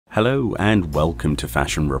Hello and welcome to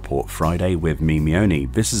Fashion Report Friday with me, Meoni.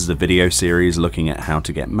 This is a video series looking at how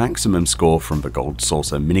to get maximum score from the Gold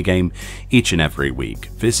Saucer minigame each and every week.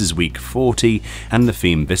 This is week 40 and the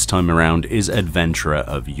theme this time around is Adventurer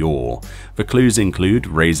of Yore. The clues include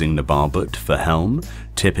raising the bar butt for helm,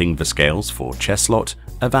 tipping the scales for chest slot,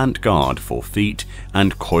 avant-garde for feet,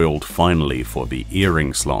 and coiled finally for the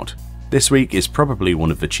earring slot. This week is probably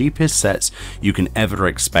one of the cheapest sets you can ever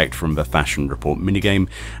expect from the Fashion Report minigame,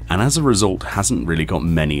 and as a result hasn't really got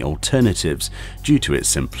many alternatives due to its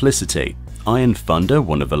simplicity. Iron Thunder,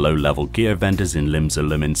 one of the low-level gear vendors in Limsa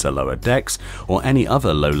Luminsa lower decks, or any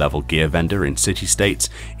other low-level gear vendor in city-states,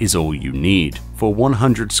 is all you need. For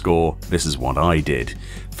 100 score, this is what I did.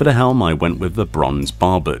 For the helm, I went with the Bronze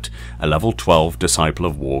Barbut, a level 12 Disciple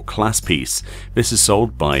of War class piece. This is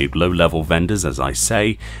sold by low-level vendors, as I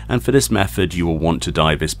say, and for this method you will want to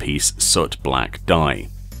dye this piece soot black dye.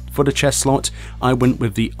 For the chest slot, I went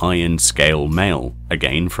with the Iron Scale Mail,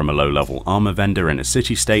 again from a low-level armor vendor in a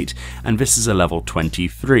city-state, and this is a level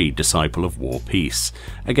 23 Disciple of War piece.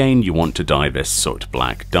 Again, you want to dye this soot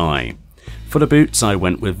black dye. For the boots, I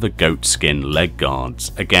went with the Goat Skin Leg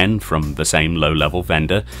Guards, again from the same low-level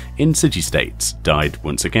vendor in city-states, dyed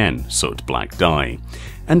once again soot black dye.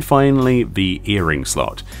 And finally, the earring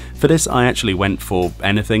slot. For this I actually went for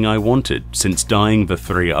anything I wanted, since dyeing the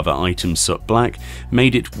three other items soot black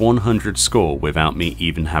made it 100 score without me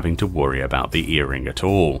even having to worry about the earring at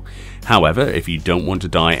all. However, if you don't want to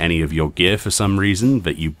dye any of your gear for some reason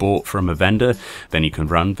that you bought from a vendor, then you can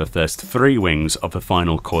run the first 3 wings of the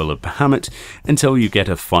final coil of Bahamut until you get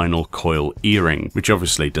a final coil earring, which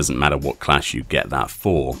obviously doesn't matter what class you get that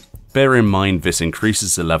for. Bear in mind this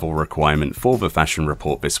increases the level requirement for the Fashion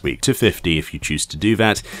Report this week to 50 if you choose to do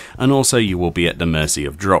that, and also you will be at the mercy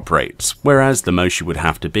of drop rates, whereas the most you would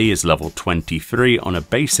have to be is level 23 on a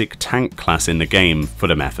basic tank class in the game for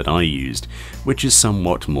the method I used, which is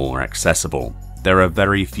somewhat more accessible. There are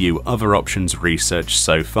very few other options researched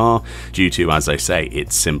so far, due to, as I say,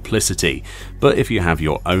 its simplicity, but if you have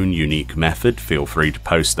your own unique method, feel free to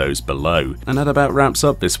post those below. And that about wraps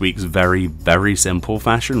up this week's very simple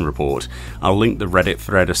fashion report. I'll link the Reddit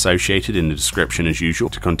thread associated in the description as usual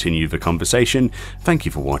to continue the conversation. Thank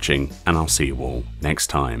you for watching, and I'll see you all next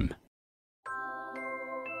time.